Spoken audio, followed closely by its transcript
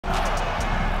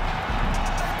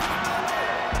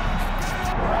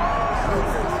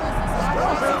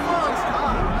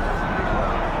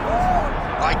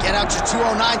Head out to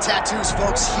 209 Tattoos,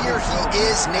 folks. Here he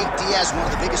is, Nate Diaz, one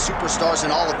of the biggest superstars in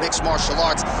all of mixed martial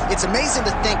arts. It's amazing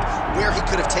to think where he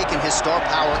could have taken his star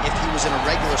power if he was in a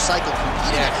regular cycle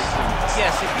competing.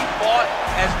 Yes, if he fought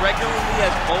as regularly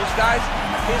as most guys,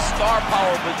 his star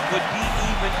power would be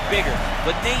even bigger.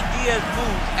 But Nate Diaz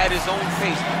moves at his own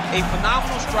pace. A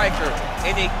phenomenal striker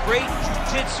and a great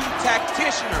jiu-jitsu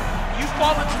tacticianer. You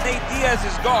fall into Nate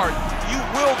Diaz's guard, you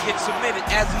will get submitted,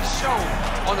 as he's shown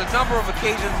on a number of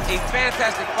occasions. A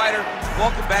fantastic fighter.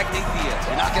 Welcome back, Nate Diaz.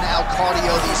 You're not going to out-cardio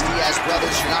these Diaz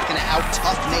brothers. You're not going to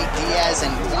out-tough Nate Diaz.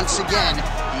 And once again,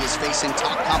 he is facing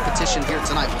top competition here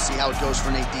tonight. We'll see how it goes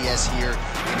for Nate Diaz here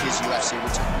in his UFC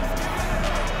return.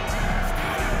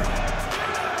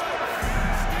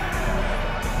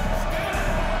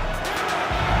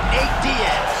 Nate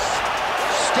Diaz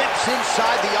steps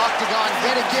inside the octagon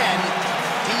yet again.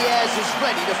 Diaz is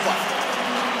ready to fight.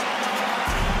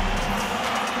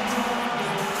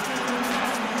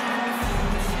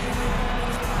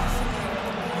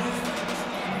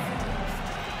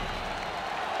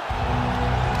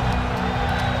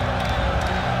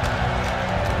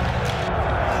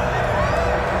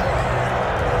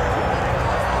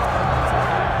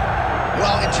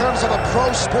 In terms of a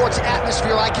pro sports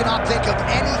atmosphere, I cannot think of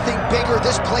anything bigger.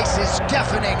 This place is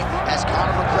deafening as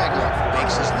Conor McGregor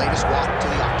makes his latest walk to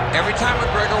the octagon. Every time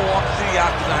McGregor walks to the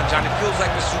octagon, John, it feels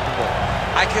like the Super Bowl.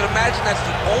 I can imagine that's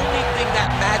the only thing that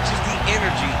matches the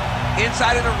energy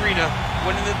inside an arena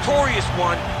when the notorious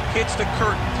one hits the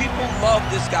curtain. People love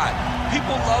this guy.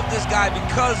 People love this guy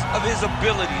because of his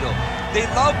ability, though. They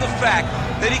love the fact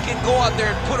that he can go out there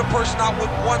and put a person out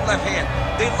with one left hand.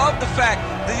 They love the fact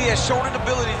that he has shown an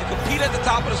ability to compete at the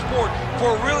top of the sport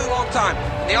for a really long time.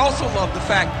 And they also love the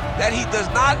fact that he does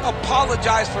not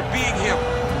apologize for being him.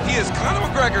 He is Conor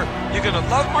McGregor. You're going to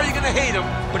love him or you're going to hate him,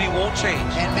 but he won't change.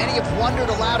 And many have wondered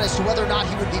aloud as to whether or not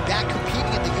he would be back competing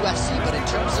at the UFC, but in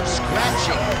terms of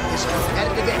scratching his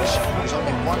competitive itch, there's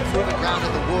only one proven ground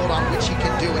in the world on which he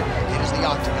can do it. It is the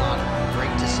octagon.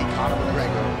 Great to see Conor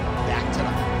McGregor back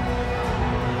tonight.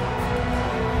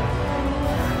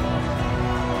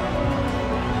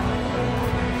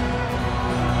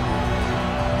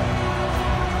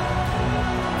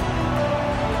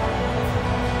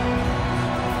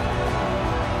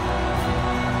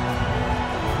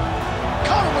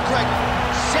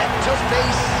 Set to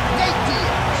face Nate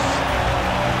Diaz.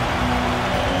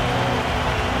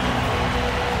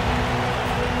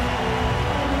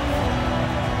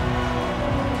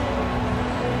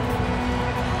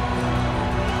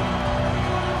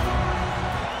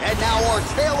 And now our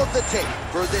tale of the tape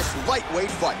for this lightweight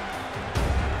fight.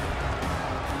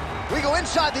 We go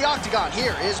inside the octagon.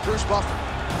 Here is Bruce Buffer.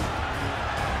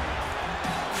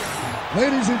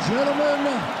 Ladies and gentlemen,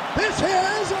 this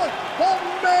is the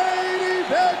main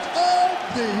event of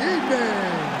the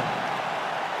evening.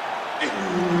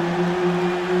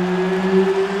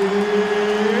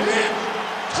 It's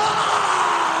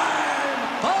time!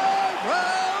 5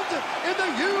 rounds in the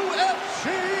UFC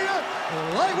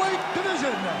lightweight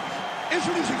division.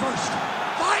 Introducing first,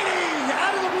 fighting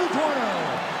out of the blue corner.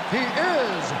 He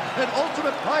is an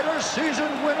Ultimate Fighter season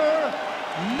winner,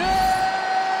 Nate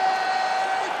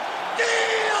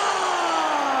Diaz!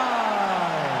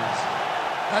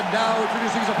 And now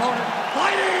introducing his opponent,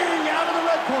 fighting out of the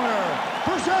red corner,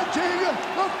 presenting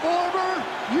the former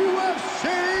UFC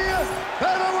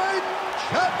featherweight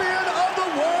champion of the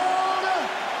world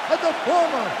and the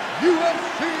former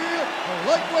UFC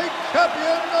lightweight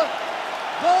champion,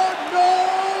 the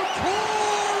notorious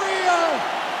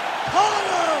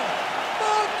Conor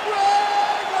McGregor!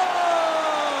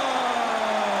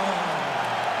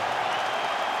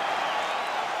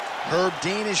 Herb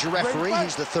Dean is your referee.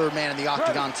 He's the third man in the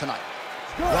octagon tonight.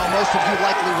 Well, most of you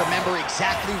likely remember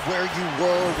exactly where you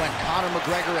were when Conor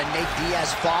McGregor and Nate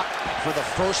Diaz fought for the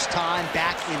first time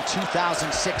back in 2016.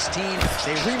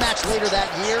 They rematched later that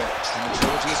year, and the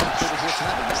trilogy is concluded here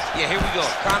tonight. Yeah, here we go.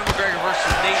 Conor McGregor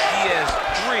versus Nate Diaz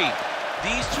 3.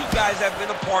 These two guys have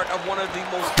been a part of one of the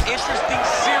most interesting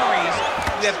series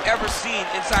we have ever seen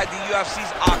inside the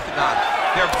UFC's octagon.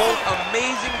 They're both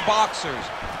amazing boxers.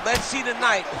 Let's see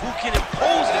tonight who can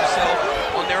impose himself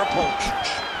on their opponent.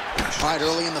 All right,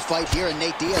 early in the fight here, and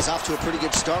Nate Diaz off to a pretty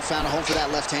good start, found a home for that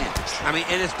left hand. I mean,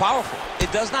 and it's powerful.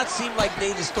 It does not seem like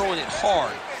Nate is throwing it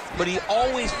hard, but he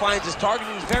always finds his target.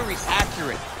 He's very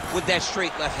accurate with that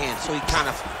straight left hand. So he kind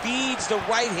of feeds the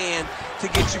right hand to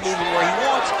get you moving where he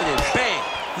wants, and then bang,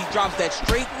 he drops that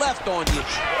straight left on you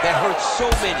that hurts so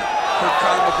many. Hurt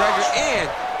Conor McGregor, and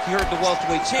he hurt the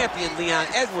welterweight champion, Leon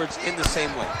Edwards, in the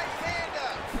same way.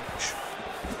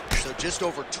 So Just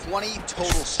over 20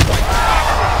 total strikes.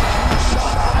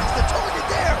 Shot finds the target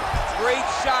there. Great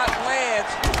shot lands.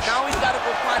 Now he's got to go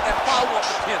find that follow-up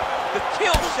attempt. The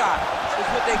kill shot is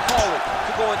what they call it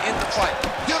to go and end the fight.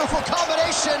 Beautiful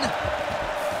combination.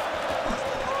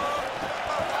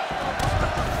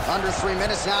 Under 3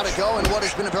 minutes now to go in what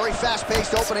has been a very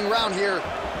fast-paced opening round here.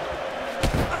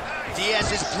 Diaz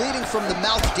is bleeding from the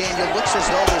mouth, Daniel. Looks as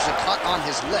though there's a cut on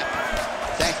his lip.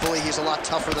 Thankfully, he's a lot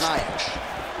tougher than I am.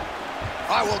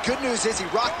 All right, well, good news is he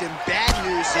rocked him. Bad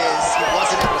news is he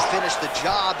wasn't able to finish the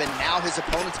job, and now his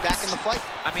opponent's back in the fight.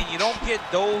 I mean, you don't get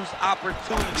those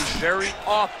opportunities very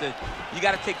often. You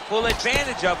got to take full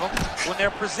advantage of them when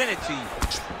they're presented to you.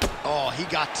 Oh, he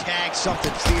got tagged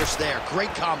something fierce there.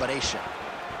 Great combination.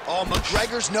 Oh,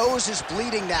 McGregor's nose is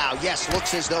bleeding now. Yes,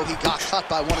 looks as though he got cut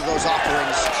by one of those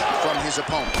offerings from his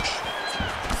opponent.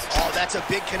 Oh, that's a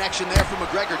big connection there for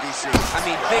McGregor, DC. I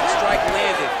mean, big strike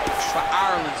landed for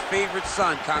Ireland's favorite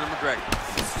son, Conor McGregor.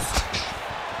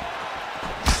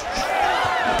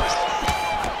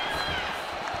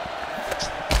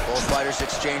 Both fighters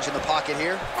exchange in the pocket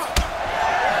here.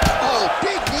 Oh,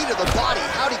 big knee to the body.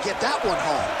 How'd he get that one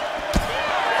home?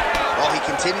 Well, he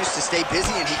continues to stay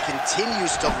busy, and he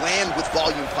continues to land with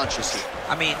volume punches here.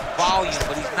 I mean, volume,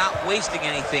 but he's not wasting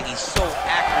anything. He's so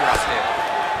accurate out there.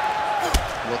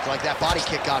 Looked like that body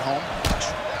kick got home.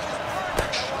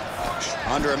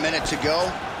 Under a minute to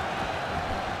go.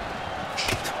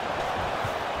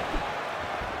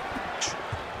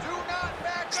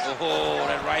 Oh,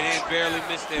 that right hand barely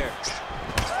missed there.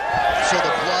 So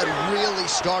the blood really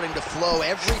starting to flow.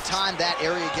 Every time that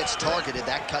area gets targeted,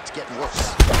 that cut's getting worse.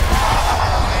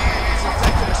 Oh, man, he's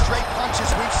inflicted the straight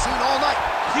punches we've seen all night.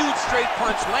 Huge straight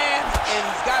punch lands, and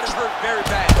he's got him hurt very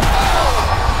bad.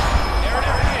 Oh. There it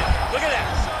is. Look at that.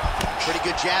 Pretty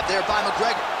good jab there by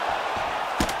McGregor.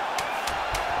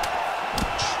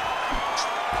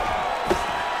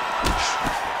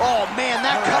 Oh, man,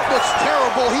 that cut looks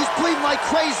terrible. He's bleeding like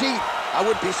crazy. I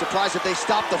wouldn't be surprised if they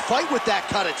stopped the fight with that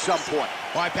cut at some point.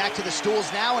 All right, back to the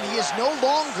stools now, and he is no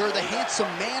longer the handsome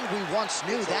man we once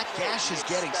knew. That gash is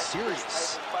getting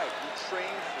serious.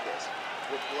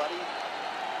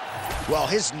 Well,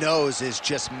 his nose is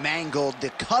just mangled.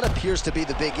 The cut appears to be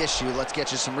the big issue. Let's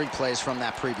get you some replays from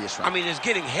that previous round. I mean, it's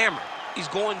getting hammered. He's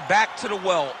going back to the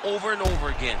well over and over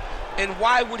again. And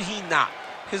why would he not?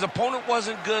 His opponent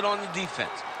wasn't good on the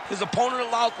defense. His opponent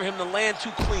allowed for him to land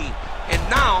too clean. And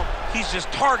now, he's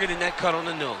just targeting that cut on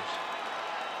the nose.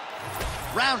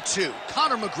 Round 2,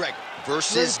 Conor McGregor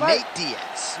versus Nate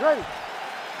Diaz. Ready.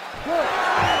 Good.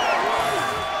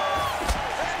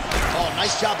 Oh,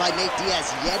 nice job by Nate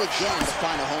Diaz yet again to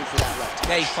find a home for that left.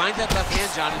 Yeah, he finds that left hand,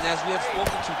 John, and as we have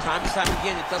spoken to time and time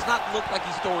again, it does not look like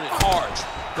he's throwing it hard,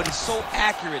 but he's so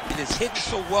accurate and is hitting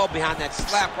so well behind that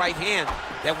slap right hand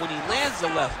that when he lands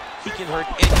the left, he can hurt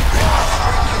anyone.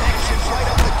 Straight connections right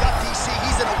up the gut, DC.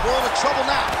 He's in a world of trouble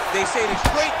now. They say the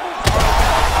straight moves are the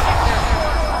best to hit their hammer,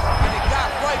 and it got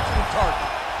right to the target.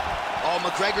 Oh,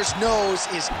 McGregor's nose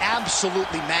is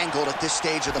absolutely mangled at this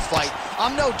stage of the fight.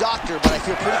 I'm no doctor, but I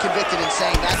feel pretty convicted in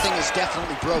saying that thing is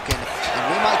definitely broken, and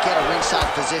we might get a ringside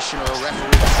physician or a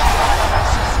referee.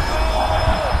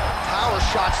 Power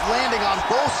shots landing on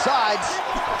both sides,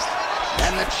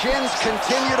 and the chins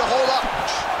continue to hold up.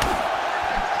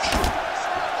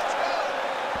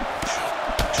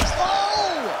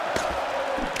 Oh!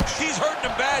 He's hurting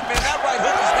him bad, man. That right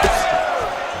hook is nasty.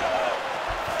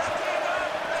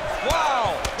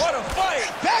 Wow, what a fight!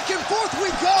 Back and forth we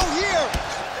go here.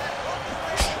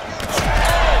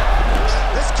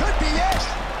 This could be it.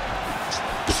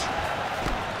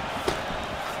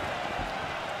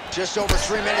 Just over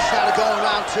 3 minutes now to go in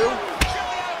round 2.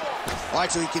 All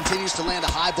right, so he continues to land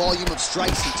a high volume of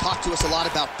strikes. He talked to us a lot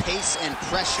about pace and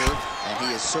pressure, and he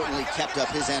has certainly kept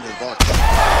up his end of the bargain.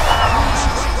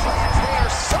 There,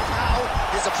 somehow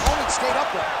his opponent stayed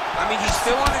upright. I mean, he's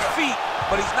still on his feet,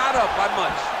 but he's not up by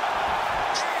much.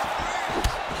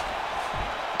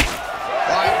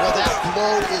 All right, well, that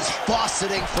blow is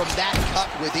bossing from that cut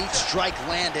with each strike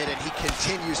landed, and he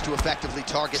continues to effectively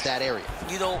target that area.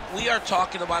 You know, we are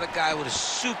talking about a guy with a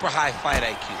super high fight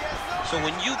IQ. So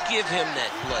when you give him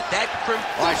that blood, that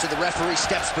All right, so the referee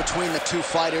steps between the two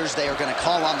fighters. They are going to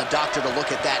call on the doctor to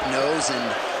look at that nose, and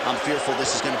I'm fearful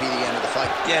this is going to be the end of the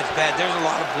fight. Yeah, it's bad. There's a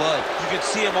lot of blood. You can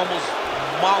see him almost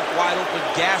mouth wide open,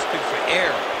 gasping for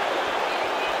air.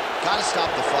 Gotta stop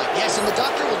the fight. Yes, and the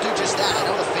doctor will do just that. I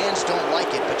know the fans don't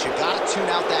like it, but you gotta tune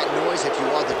out that noise if you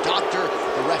are the doctor,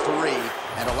 the referee,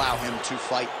 and allow him to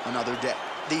fight another day.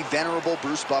 The venerable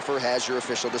Bruce Buffer has your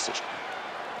official decision.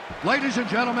 Ladies and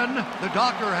gentlemen, the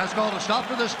doctor has called a stop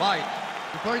to this fight,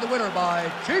 declaring the winner by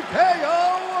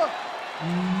TKO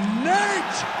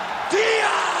Nate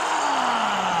Diaz!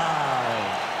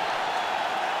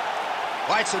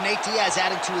 All right, so Nate Diaz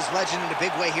adding to his legend in a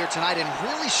big way here tonight and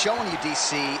really showing you,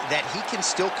 DC, that he can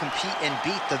still compete and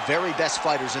beat the very best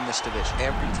fighters in this division.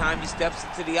 Every time he steps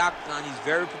into the octagon, he's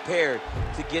very prepared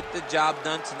to get the job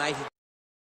done tonight. He